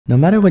No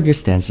matter what your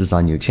stance is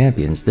on new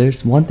champions,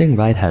 there's one thing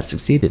Riot has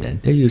succeeded in: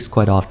 they're used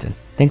quite often.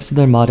 Thanks to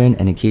their modern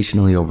and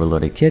occasionally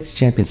overloaded kits,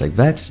 champions like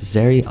Vex,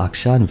 Zeri,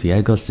 Akshan,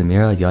 Viego,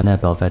 Samira, Yone,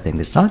 Bel'Veth, and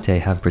Glisante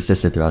have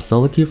persisted throughout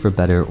solo queue for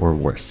better or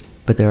worse.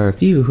 But there are a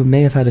few who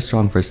may have had a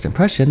strong first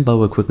impression but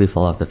would quickly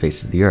fall off the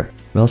face of the earth.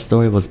 Rel's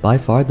story was by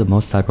far the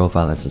most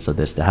high-profile instance of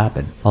this to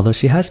happen, although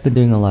she has been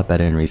doing a lot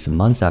better in recent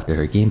months after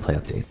her gameplay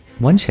update.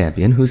 One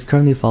champion who's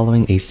currently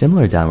following a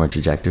similar downward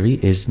trajectory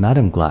is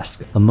Renata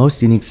Glasc, a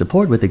most unique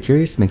support with a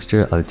curious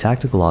mixture of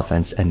tactical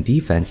offense and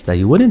defense that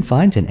you wouldn't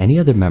find in any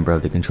other member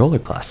of the controller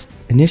class.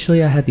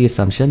 Initially, I had the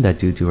assumption that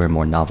due to her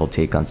more novel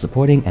take on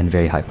supporting and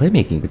very high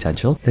playmaking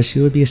potential, that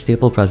she would be a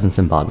staple presence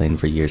in bot lane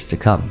for years to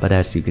come, but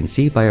as you can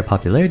see by her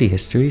popularity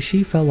history,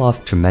 she fell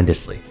off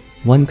tremendously.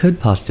 One could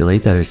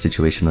postulate that her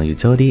situational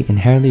utility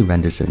inherently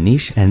renders her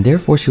niche, and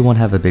therefore she won't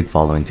have a big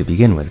following to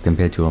begin with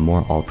compared to a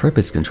more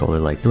all-purpose controller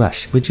like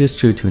Thresh, which is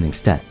true to an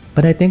extent.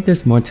 But I think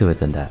there's more to it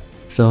than that.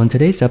 So in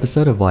today's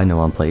episode of Why No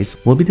One Plays,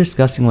 we'll be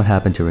discussing what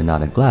happened to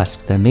Renata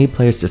Glasc that made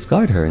players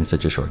discard her in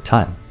such a short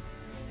time.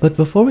 But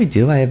before we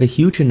do, I have a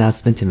huge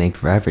announcement to make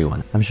for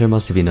everyone. I'm sure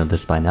most of you know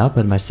this by now,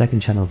 but my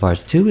second channel,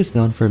 Vars 2, is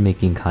known for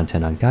making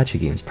content on gacha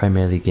games,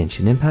 primarily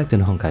Genshin Impact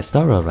and Honkai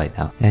Star Rail right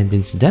now. And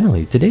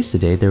incidentally, today's the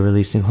day they're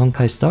releasing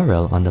Honkai Star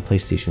Rail on the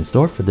PlayStation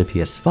Store for the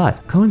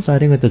PS5,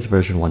 coinciding with its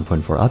version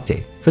 1.4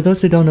 update. For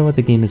those who don't know what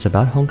the game is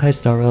about, Honkai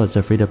Star Rail is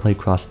a free-to-play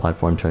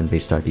cross-platform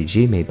turn-based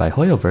RPG made by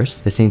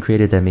Hoyoverse, the same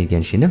creator that made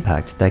Genshin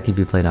Impact, that can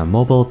be played on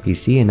mobile,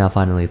 PC, and now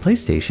finally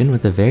PlayStation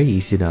with a very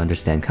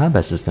easy-to-understand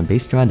combat system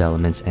based around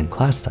elements and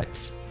class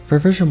types. For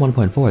version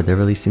 1.4, they're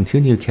releasing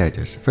two new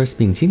characters, first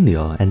being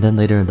Jingliu, and then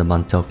later in the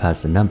month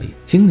Topaz and Numbi.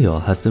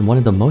 Jingliu has been one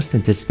of the most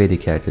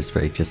anticipated characters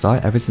for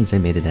HSR ever since I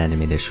made an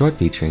animated short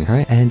featuring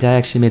her, and I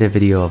actually made a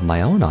video of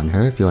my own on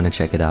her if you want to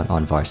check it out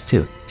on Vars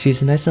 2.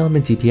 She's a nice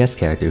element DPS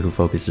character who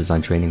focuses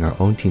on training her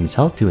own team's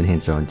health to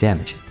enhance her own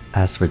damage.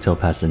 As for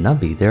Topaz and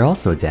Numbi, they're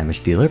also a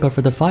damage dealer but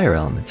for the fire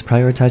element,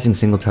 prioritizing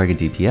single target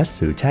DPS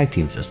through tag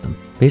team system.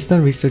 Based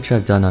on research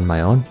I've done on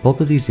my own, both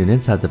of these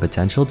units have the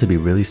potential to be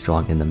really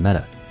strong in the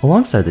meta.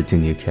 Alongside the two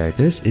new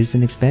characters is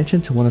an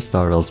expansion to one of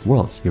Star Rail's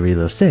worlds,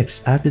 Eurilo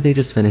 6, after they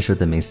just finished with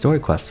the main story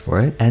quest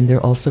for it, and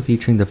they're also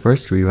featuring the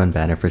first rerun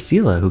banner for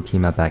Seela who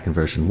came out back in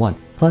version 1.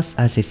 Plus,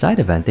 as a side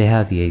event, they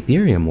have the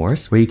Aetherium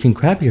Wars, where you can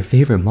grab your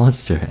favorite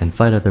monster and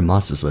fight other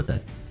monsters with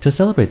it. To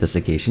celebrate this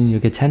occasion, you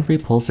get 10 free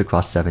pulls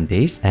across 7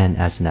 days, and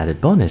as an added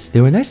bonus, they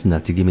were nice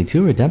enough to give me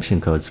 2 redemption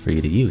codes for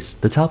you to use.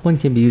 The top one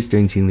can be used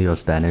during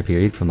Jingliu's banner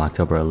period from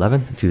October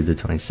 11th to the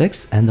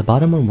 26th, and the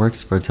bottom one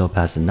works for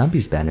Topaz and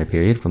Numbi's banner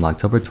period from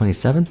October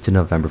 27th to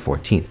November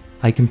 14th.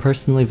 I can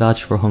personally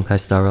vouch for Honkai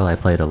Star Rail. I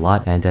play it a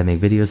lot, and I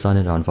make videos on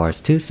it on Vars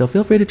 2, so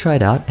feel free to try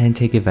it out and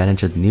take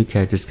advantage of the new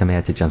characters coming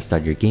out to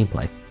jumpstart your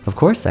gameplay. Of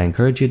course, I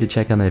encourage you to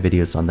check out my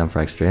videos on them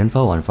for extra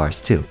info on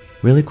Vars 2.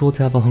 Really cool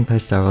to have a Honkai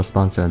Star Rail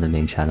sponsor on the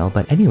main channel,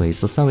 but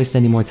anyways, let's not waste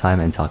any more time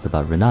and talk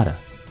about Renata.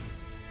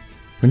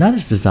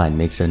 Renata's design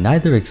makes her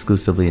neither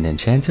exclusively an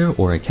enchanter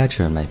or a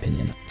catcher in my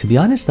opinion. To be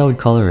honest, I would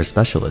call her a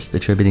specialist,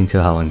 attributing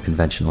to how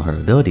unconventional her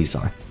abilities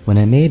are. When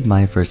I made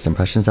my first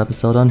impressions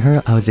episode on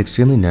her, I was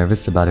extremely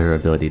nervous about her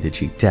ability to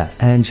cheat death,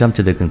 and jumped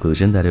to the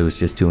conclusion that it was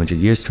just 200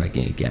 years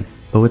striking again.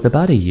 But with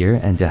about a year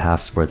and a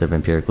half's worth of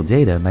empirical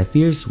data, my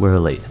fears were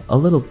allayed, a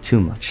little too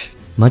much.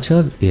 Much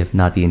of, if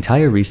not the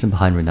entire reason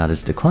behind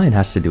Renata's decline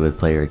has to do with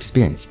player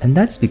experience, and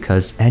that's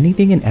because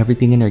anything and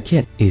everything in her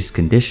kit is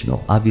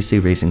conditional, obviously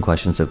raising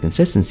questions of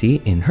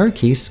consistency, in her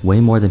case way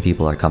more than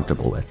people are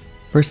comfortable with.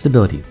 First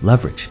ability,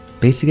 Leverage.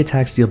 Basic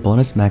attacks deal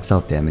bonus max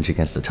out damage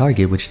against the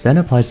target, which then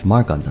applies the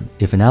mark on them.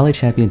 If an ally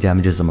champion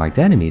damages a marked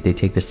enemy, they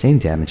take the same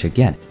damage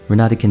again.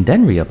 Renata can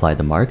then reapply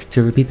the mark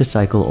to repeat the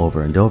cycle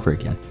over and over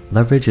again.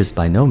 Leverage is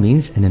by no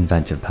means an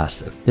inventive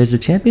passive. There's a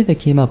champion that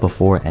came out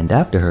before and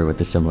after her with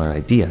a similar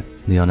idea.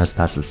 Leona's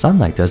passive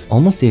Sunlight does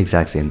almost the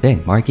exact same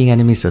thing, marking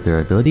enemies with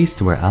their abilities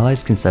to where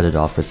allies can set it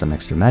off for some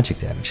extra magic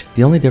damage.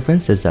 The only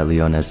difference is that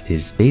Leona's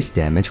is base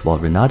damage while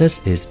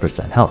Renata's is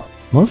percent health.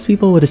 Most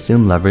people would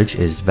assume Leverage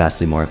is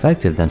vastly more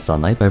effective than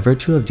Sunlight by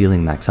virtue of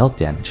dealing max health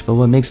damage, but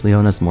what makes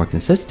Leona's more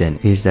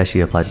consistent is that she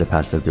applies her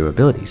passive through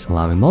abilities,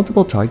 allowing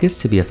multiple targets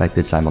to be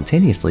affected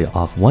simultaneously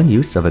off one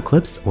use of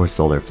Eclipse or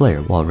Solar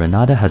Flare, while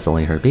Renata has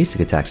only her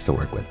basic attacks to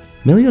work with.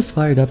 Milio's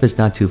Fired Up is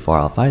not too far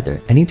off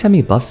either. Anytime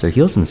he buffs or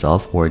heals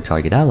himself or a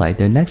target ally,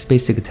 their next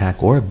basic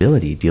attack or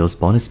ability deals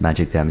bonus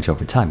magic damage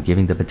over time,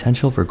 giving the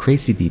potential for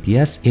crazy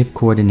DPS if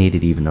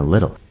coordinated even a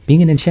little.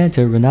 Being an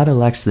enchanter, Renata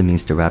lacks the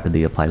means to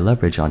rapidly apply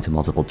leverage onto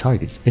multiple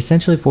targets,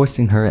 essentially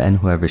forcing her and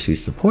whoever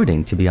she's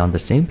supporting to be on the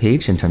same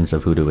page in terms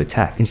of who to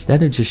attack,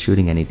 instead of just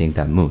shooting anything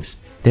that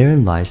moves.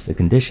 Therein lies the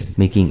condition,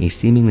 making a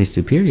seemingly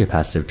superior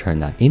passive turn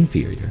not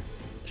inferior.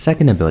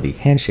 Second ability,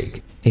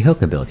 Handshake. A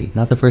hook ability,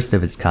 not the first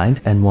of its kind,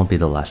 and won't be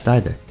the last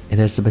either. It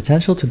has the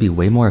potential to be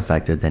way more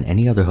effective than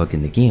any other hook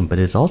in the game, but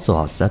is also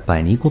offset by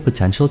an equal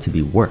potential to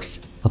be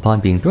worse. Upon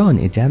being thrown,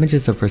 it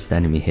damages the first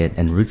enemy hit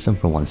and roots them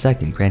for 1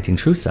 second, granting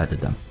true sight to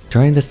them.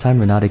 During this time,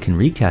 Renata can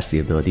recast the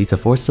ability to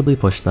forcibly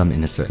push them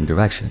in a certain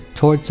direction,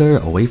 towards her,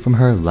 away from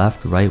her,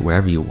 left, right,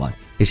 wherever you want.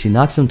 If she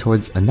knocks him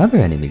towards another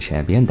enemy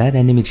champion, that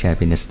enemy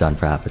champion is stunned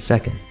for half a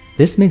second.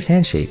 This makes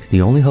Handshake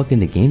the only hook in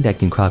the game that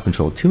can crowd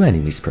control 2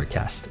 enemies per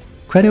cast.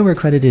 Credit where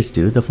credit is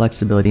due, the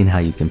flexibility in how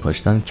you can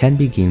push them can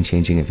be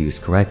game-changing if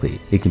used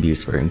correctly. It can be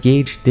used for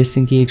engage,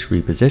 disengage,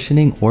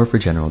 repositioning, or for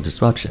general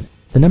disruption.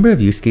 The number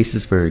of use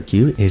cases for her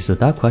Q is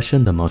without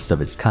question the most of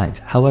its kind.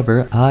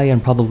 However, I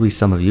and probably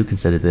some of you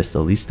consider this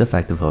the least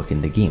effective hook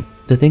in the game.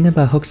 The thing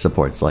about hook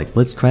supports like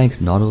Blitzcrank,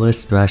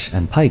 Nautilus, Thresh,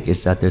 and Pike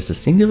is that there's a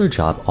singular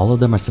job all of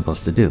them are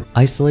supposed to do: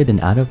 isolate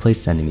an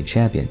out-of-place enemy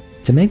champion.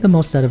 To make the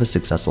most out of a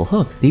successful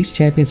hook, these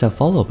champions have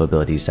follow-up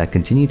abilities that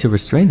continue to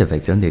restrain the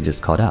victim they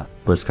just caught out.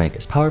 Blitzcrank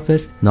is Power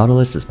Fist,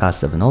 Nautilus is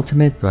Passive and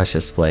Ultimate, Thresh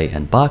is Flay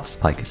and Box,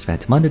 Pike is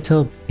Phantom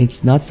Undertow.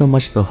 It's not so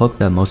much the hook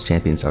that most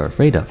champions are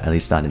afraid of, at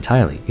least not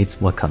entirely, it's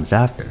what comes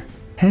after.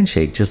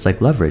 Handshake, just like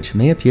Leverage,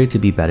 may appear to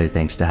be better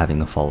thanks to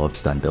having a follow-up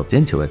stun built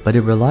into it, but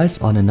it relies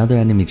on another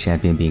enemy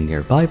champion being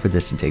nearby for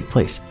this to take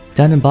place.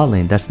 Down in bot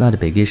lane, that's not a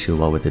big issue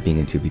while with it being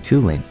a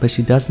 2v2 lane, but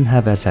she doesn't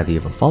have as heavy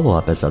of a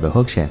follow-up as other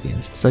hook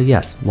champions. So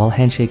yes, while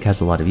Handshake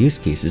has a lot of use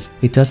cases,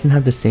 it doesn't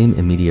have the same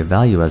immediate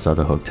value as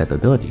other hook type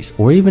abilities,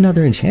 or even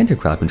other enchanter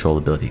crowd control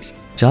abilities.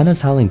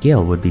 Janna's Howling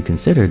Gale would be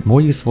considered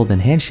more useful than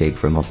Handshake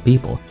for most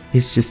people.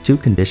 It's just too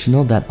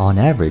conditional that on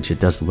average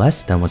it does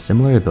less than what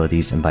similar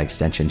abilities and by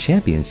extension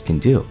champions can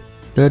do.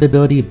 Third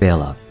ability,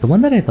 Bailout. The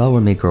one that I thought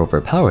would make her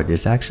overpowered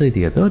is actually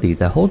the ability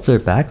that holds her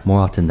back more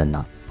often than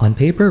not. On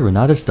paper,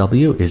 Renata's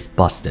W is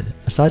busted,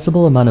 a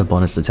sizable amount of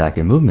bonus attack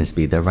and movement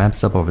speed that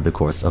ramps up over the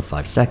course of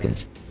 5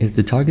 seconds. If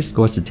the target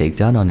scores a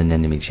takedown on an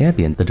enemy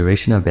champion, the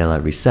duration of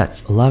Bailout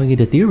resets, allowing you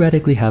to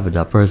theoretically have it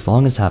up for as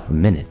long as half a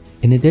minute.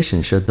 In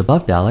addition, should the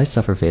buffed ally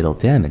suffer fatal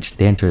damage,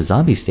 they enter a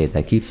zombie state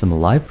that keeps them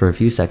alive for a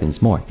few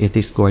seconds more. If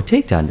they score a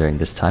takedown during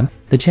this time,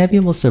 the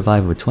champion will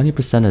survive with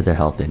 20% of their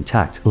health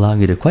intact,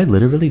 allowing you to quite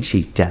literally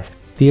cheat death.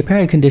 The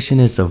apparent condition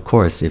is, of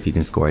course, if you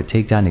can score a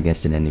takedown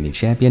against an enemy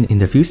champion in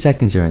the few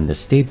seconds you're in this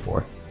state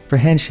for. For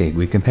Handshake,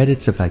 we compared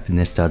its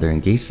effectiveness to other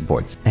engage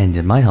supports, and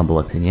in my humble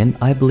opinion,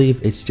 I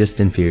believe it's just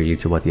inferior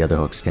to what the other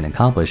hooks can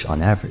accomplish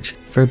on average.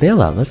 For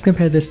Bailout, let's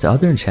compare this to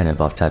other enchanted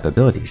buff type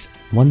abilities.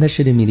 One that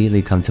should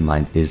immediately come to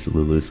mind is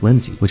Lulu's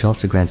Whimsy, which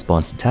also grants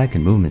bonus attack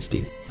and movement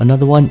speed.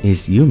 Another one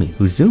is Yuumi,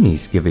 whose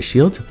zoomies give a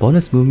shield,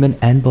 bonus movement,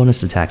 and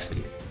bonus attack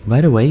speed.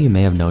 Right away, you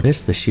may have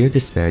noticed the sheer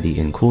disparity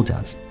in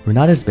cooldowns.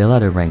 Renata's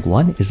Bailout at rank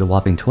 1 is a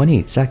whopping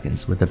 28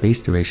 seconds with a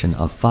base duration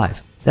of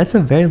 5. That's a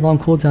very long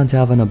cooldown to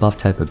have on a buff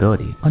type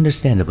ability,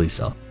 understandably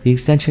so. The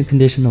extension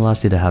condition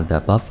allows you to have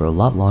that buff for a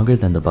lot longer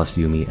than the buffs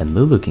Yuumi and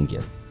Lulu can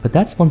give, but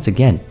that's once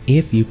again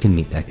if you can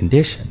meet that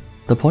condition.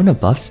 The point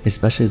of buffs,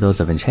 especially those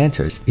of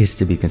enchanters, is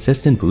to be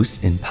consistent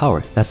boosts in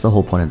power. That's the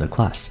whole point of the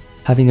class.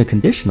 Having a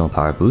conditional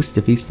power boost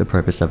defeats the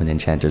purpose of an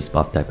enchanter's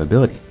buff type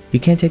ability. You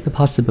can't take the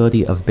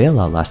possibility of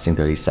Bailout lasting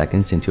 30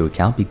 seconds into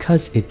account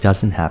because it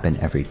doesn't happen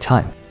every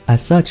time.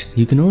 As such,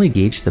 you can only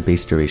gauge the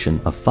base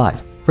duration of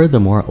 5.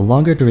 Furthermore, a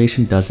longer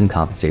duration doesn't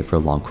compensate for a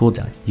long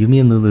cooldown.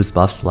 Yuumi and Lulu's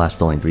buffs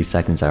last only 3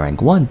 seconds at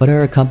rank 1 but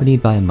are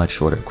accompanied by a much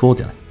shorter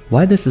cooldown.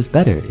 Why this is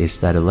better is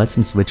that it lets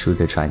them switch who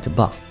they're trying to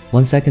buff.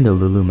 1 second the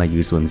Lulu might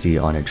use Whimsy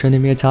on her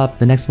Tryndamere top,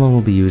 the next one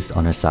will be used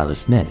on her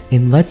Sylas mid. It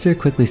lets her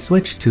quickly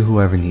switch to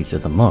whoever needs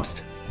it the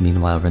most.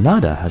 Meanwhile,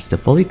 Renata has to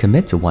fully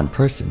commit to one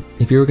person.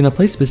 If you were going to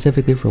play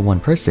specifically for one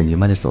person, you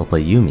might as well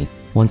play Yuumi.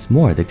 Once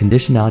more, the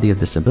conditionality of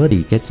this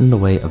ability gets in the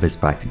way of its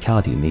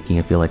practicality, making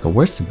it feel like a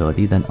worse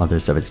ability than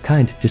others of its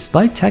kind,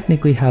 despite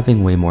technically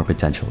having way more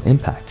potential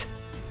impact.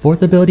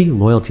 Fourth ability,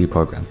 Loyalty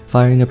Program.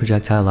 Firing a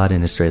projectile out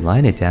in a straight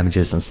line, it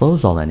damages and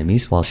slows all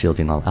enemies while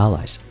shielding all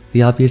allies.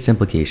 The obvious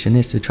implication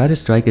is to try to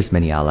strike as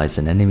many allies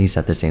and enemies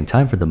at the same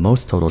time for the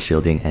most total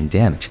shielding and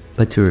damage,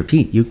 but to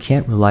repeat, you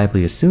can't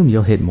reliably assume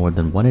you'll hit more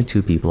than 1 or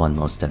 2 people on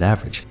most at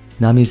average.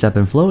 Nami's Ebb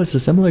and Flow is a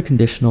similar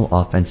conditional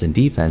offense and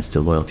defense to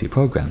Loyalty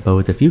Program, but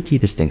with a few key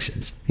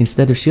distinctions.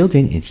 Instead of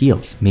shielding, it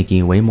heals, making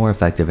it way more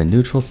effective in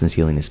neutral since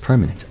healing is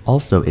permanent.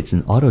 Also, it's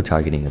an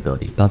auto-targeting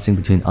ability, bouncing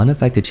between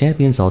unaffected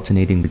champions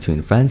alternating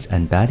between friends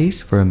and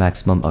baddies for a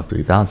maximum of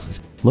 3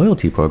 bounces.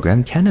 Loyalty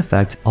Program can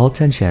affect all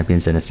 10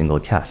 champions in a single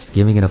cast,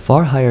 giving it a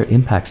far higher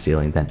impact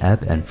ceiling than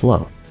Ebb and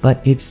Flow. But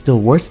it's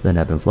still worse than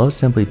Ebb and Flow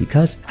simply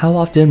because how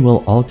often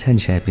will all 10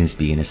 champions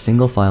be in a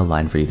single file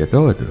line for you to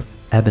throw it through?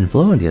 Ebb and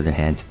Flow, on the other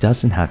hand,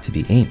 doesn't have to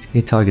be aimed,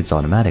 it targets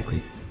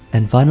automatically.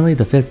 And finally,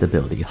 the fifth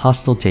ability,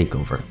 Hostile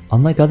Takeover.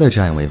 Unlike other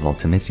Giant Wave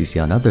ultimates you see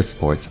on other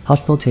sports,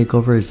 Hostile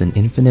Takeover is an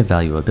infinite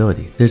value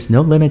ability. There's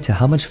no limit to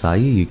how much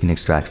value you can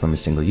extract from a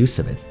single use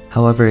of it.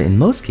 However, in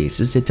most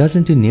cases, it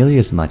doesn't do nearly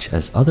as much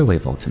as other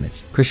Wave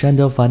ultimates.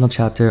 Crescendo, Final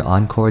Chapter,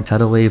 Encore,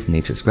 Tidal Wave,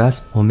 Nature's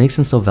Grasp, what makes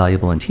them so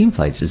valuable in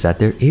teamfights is that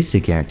there is a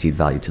guaranteed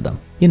value to them.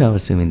 You know,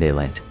 assuming they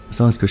land.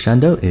 Someone's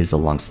Crescendo is a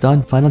long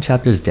stun, Final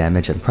Chapter's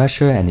damage and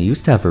pressure, and it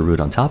used to have a root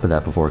on top of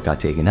that before it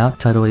got taken out.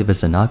 Tidal Wave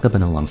is a knockup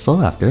and a long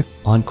slow after.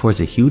 Encore's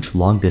a huge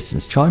long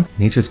distance charm.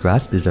 Nature's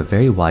Grasp is a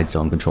very wide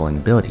zone controlling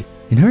ability.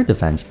 In her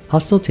defense,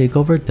 Hostile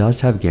Takeover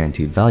does have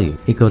guaranteed value.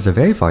 It goes a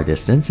very far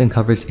distance and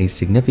covers a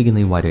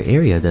significantly wider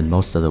area than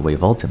most other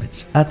wave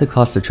ultimates, at the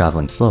cost of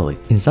traveling slowly.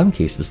 In some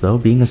cases though,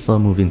 being a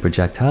slow-moving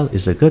projectile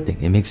is a good thing.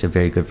 It makes it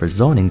very good for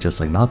zoning, just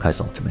like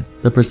Maokai's ultimate.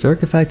 The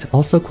Berserk effect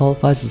also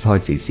qualifies as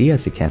hard CC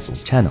as it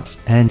cancels channels,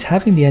 and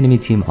having the enemy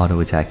team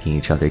auto-attacking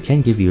each other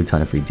can give you a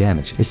ton of free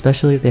damage,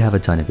 especially if they have a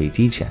ton of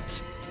AD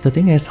champs. The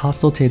thing is,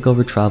 Hostile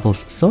Takeover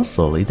travels so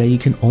slowly that you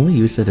can only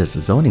use it as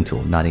a zoning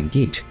tool, not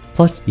engage.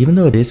 Plus, even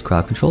though it is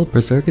crowd control,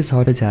 Berserk is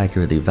harder to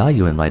accurately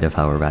value in light of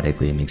how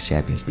erratically it makes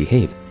champions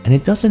behave, and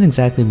it doesn't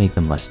exactly make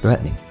them less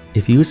threatening.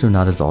 If you use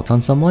Renata's ult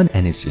on someone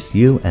and it's just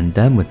you and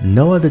them with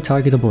no other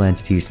targetable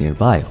entities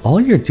nearby, all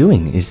you're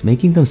doing is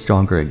making them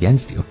stronger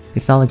against you.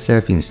 It's not like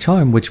Seraphine's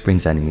Charm, which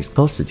brings enemies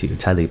closer to you,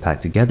 tightly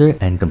packed together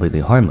and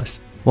completely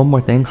harmless. One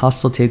more thing,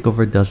 Hostile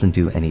Takeover doesn't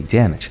do any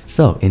damage.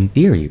 So, in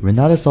theory,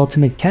 Renata's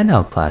ultimate can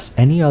outclass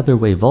any other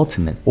wave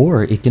ultimate,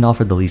 or it can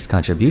offer the least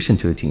contribution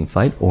to a team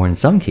fight, or in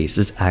some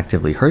cases,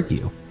 actively hurt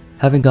you.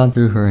 Having gone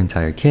through her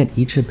entire kit,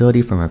 each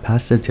ability from her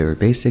passive to her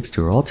basics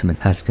to her ultimate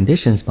has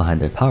conditions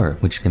behind their power,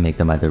 which can make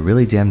them either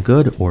really damn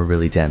good or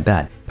really damn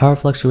bad. Power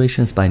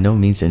fluctuation is by no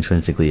means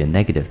intrinsically a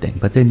negative thing,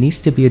 but there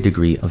needs to be a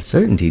degree of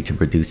certainty to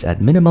produce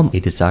at minimum a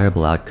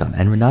desirable outcome,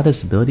 and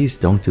Renata's abilities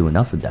don't do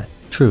enough of that.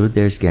 True,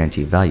 there's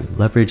guaranteed value.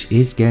 Leverage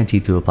is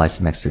guaranteed to apply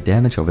some extra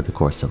damage over the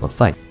course of a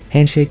fight.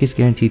 Handshake is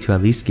guaranteed to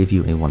at least give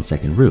you a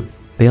 1-second root.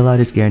 Bailout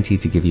is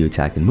guaranteed to give you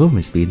attack and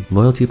movement speed.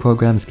 Loyalty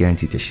program is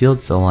guaranteed to shield,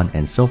 so on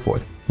and so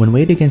forth. When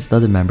weighed against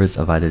other members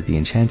of either the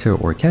Enchanter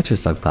or Catcher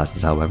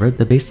subclasses, however,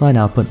 the baseline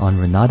output on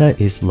Renata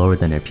is lower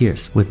than her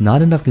peers, with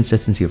not enough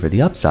consistency for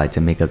the upside to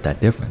make up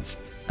that difference.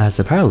 As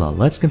a parallel,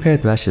 let's compare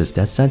Thresh's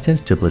death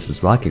sentence to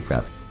Bliss's rocket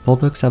grab.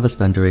 Both hooks have a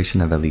stun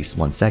duration of at least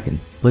 1 second.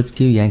 Blitz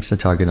Q yanks the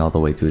target all the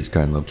way to his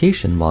current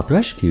location, while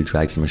Thresh Q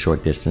drags him a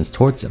short distance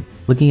towards him.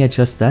 Looking at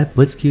just that,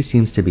 Blitz Q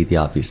seems to be the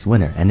obvious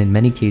winner, and in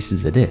many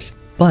cases it is.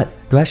 But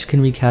Thresh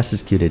can recast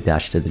his Q to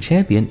dash to the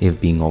champion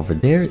if being over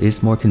there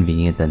is more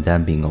convenient than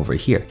them being over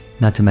here.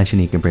 Not to mention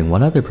he can bring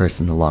one other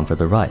person along for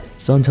the ride.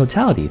 So in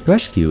totality,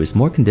 Thresh Q is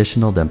more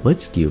conditional than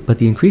Blitz Q, but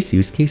the increased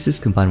use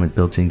cases combined with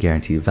built-in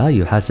guaranteed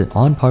value has it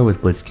on par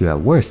with Blitz Q at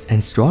worst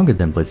and stronger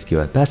than Blitz Q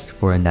at best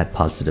for a net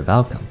positive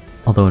outcome.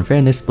 Although in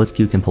fairness, Blitz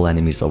Q can pull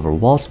enemies over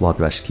walls while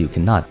Thresh Q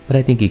cannot, but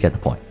I think you get the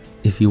point.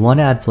 If you want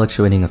to add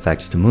fluctuating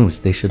effects to moves,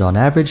 they should on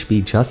average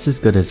be just as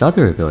good as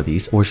other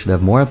abilities or should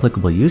have more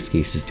applicable use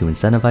cases to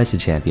incentivize a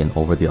champion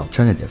over the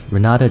alternative.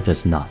 Renata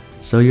does not.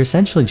 So you're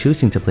essentially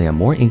choosing to play a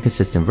more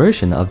inconsistent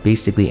version of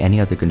basically any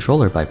other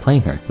controller by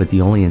playing her, with the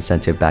only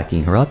incentive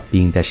backing her up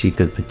being that she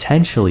could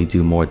potentially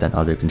do more than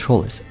other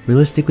controllers.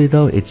 Realistically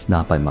though, it's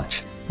not by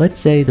much. Let's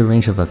say the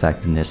range of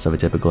effectiveness of a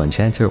typical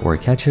Enchanter or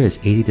Catcher is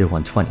 80 to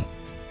 120.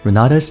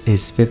 Renata's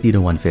is 50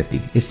 to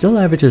 150. It still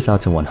averages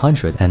out to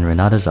 100, and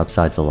Renata's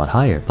upside's a lot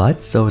higher,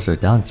 but so is her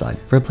downside.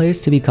 For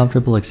players to be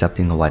comfortable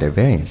accepting a wider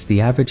variance,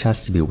 the average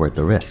has to be worth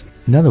the risk.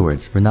 In other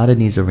words, Renata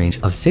needs a range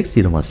of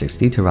 60 to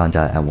 160 to round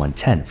out at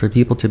 110 for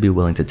people to be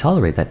willing to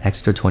tolerate that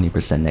extra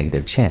 20%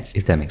 negative chance,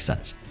 if that makes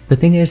sense. The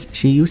thing is,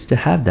 she used to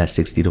have that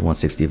 60 to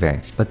 160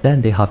 variance, but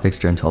then they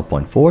hotfixed her in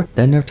 12.4,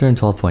 then nerfed her in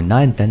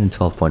 12.9, then in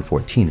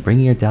 12.14,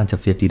 bringing her down to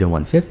 50 to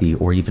 150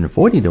 or even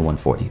 40 to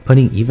 140,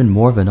 putting even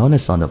more of an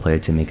onus on the player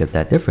to make up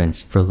that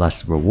difference for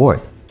less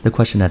reward. The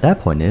question at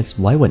that point is,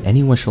 why would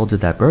anyone shoulder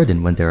that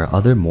burden when there are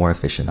other more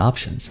efficient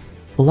options?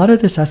 A lot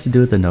of this has to do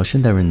with the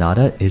notion that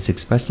Renata is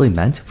expressly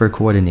meant for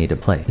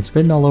coordinated play. It's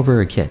written all over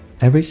her kit.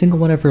 Every single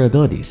one of her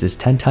abilities is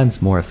 10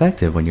 times more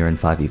effective when you're in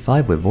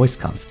 5v5 with voice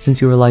comms,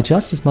 since you rely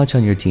just as much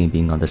on your team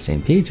being on the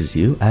same page as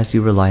you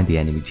rely on the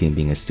enemy team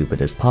being as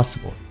stupid as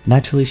possible.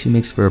 Naturally, she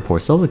makes for a poor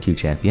solo queue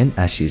champion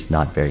as she's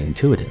not very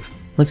intuitive.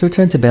 Let's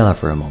return to Bailout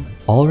for a moment.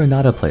 All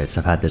Renata players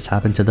have had this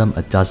happen to them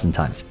a dozen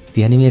times.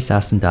 The enemy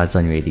assassin dies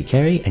on your AD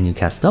carry and you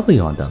cast W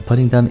on them,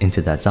 putting them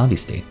into that zombie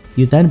state.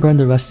 You then burn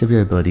the rest of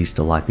your abilities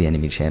to lock the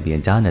enemy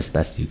champion down as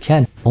best you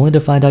can, only to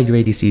find out your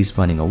ADC is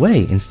running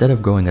away instead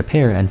of growing a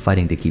pair and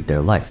fighting to keep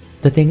their life.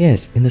 The thing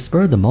is, in the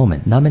spur of the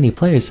moment, not many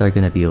players are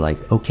gonna be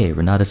like, okay,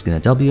 Renata's gonna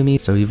W me,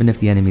 so even if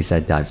the enemy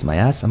side dives my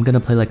ass, I'm gonna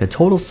play like a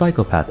total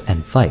psychopath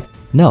and fight.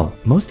 No,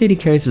 most AD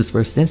carries'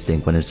 first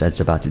instinct when a set's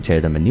about to tear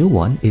them a new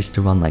one is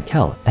to run like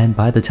hell, and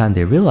by the time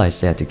they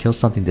realize they had to kill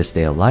something to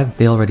stay alive,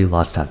 they already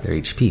lost half their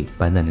HP,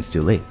 by then it's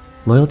too late.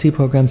 Loyalty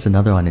program's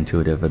another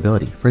unintuitive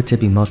ability. For it to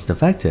be most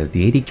effective,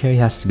 the AD carry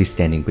has to be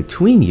standing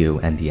between you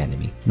and the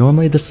enemy.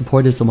 Normally the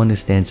support is the one who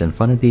stands in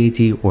front of the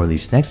AD or at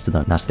least next to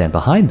them, not stand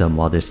behind them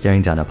while they're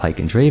staring down a Pike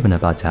and Draven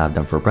about to have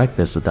them for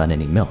breakfast without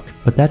any milk.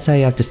 But that's how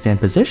you have to stand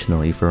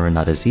positionally for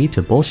Renata's E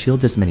to both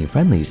shield as many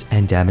friendlies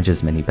and damage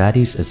as many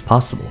baddies as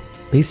possible.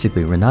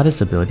 Basically,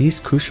 Renata's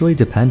abilities crucially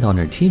depend on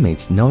her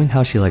teammates knowing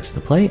how she likes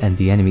to play and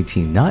the enemy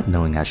team not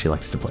knowing how she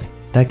likes to play.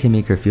 That can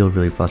make her feel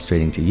really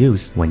frustrating to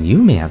use when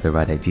you may have the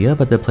right idea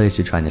but the players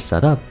you're trying to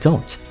set up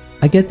don't.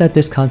 I get that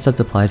this concept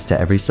applies to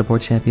every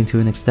support champion to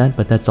an extent,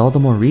 but that's all the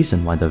more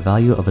reason why the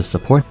value of a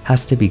support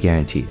has to be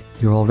guaranteed.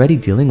 you're already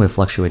dealing with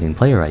fluctuating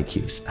player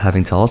IQs.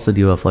 Having to also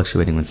deal with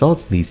fluctuating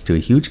results leads to a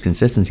huge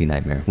consistency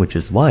nightmare, which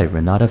is why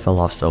Renata fell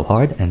off so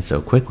hard and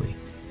so quickly.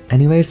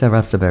 Anyways, that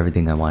wraps up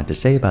everything I wanted to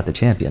say about the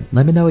champion.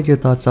 Let me know what your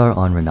thoughts are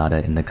on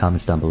Renata in the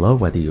comments down below,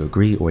 whether you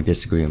agree or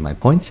disagree with my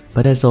points.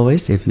 But as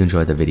always, if you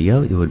enjoyed the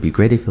video, it would be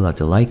great if you left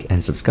a like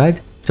and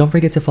subscribed. Don't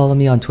forget to follow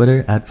me on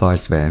Twitter at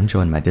Vars,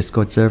 join my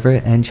Discord server,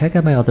 and check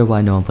out my other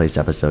Why No One Plays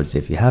episodes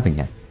if you haven't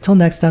yet. Till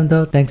next time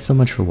though, thanks so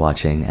much for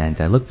watching, and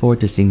I look forward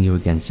to seeing you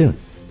again soon.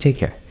 Take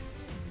care.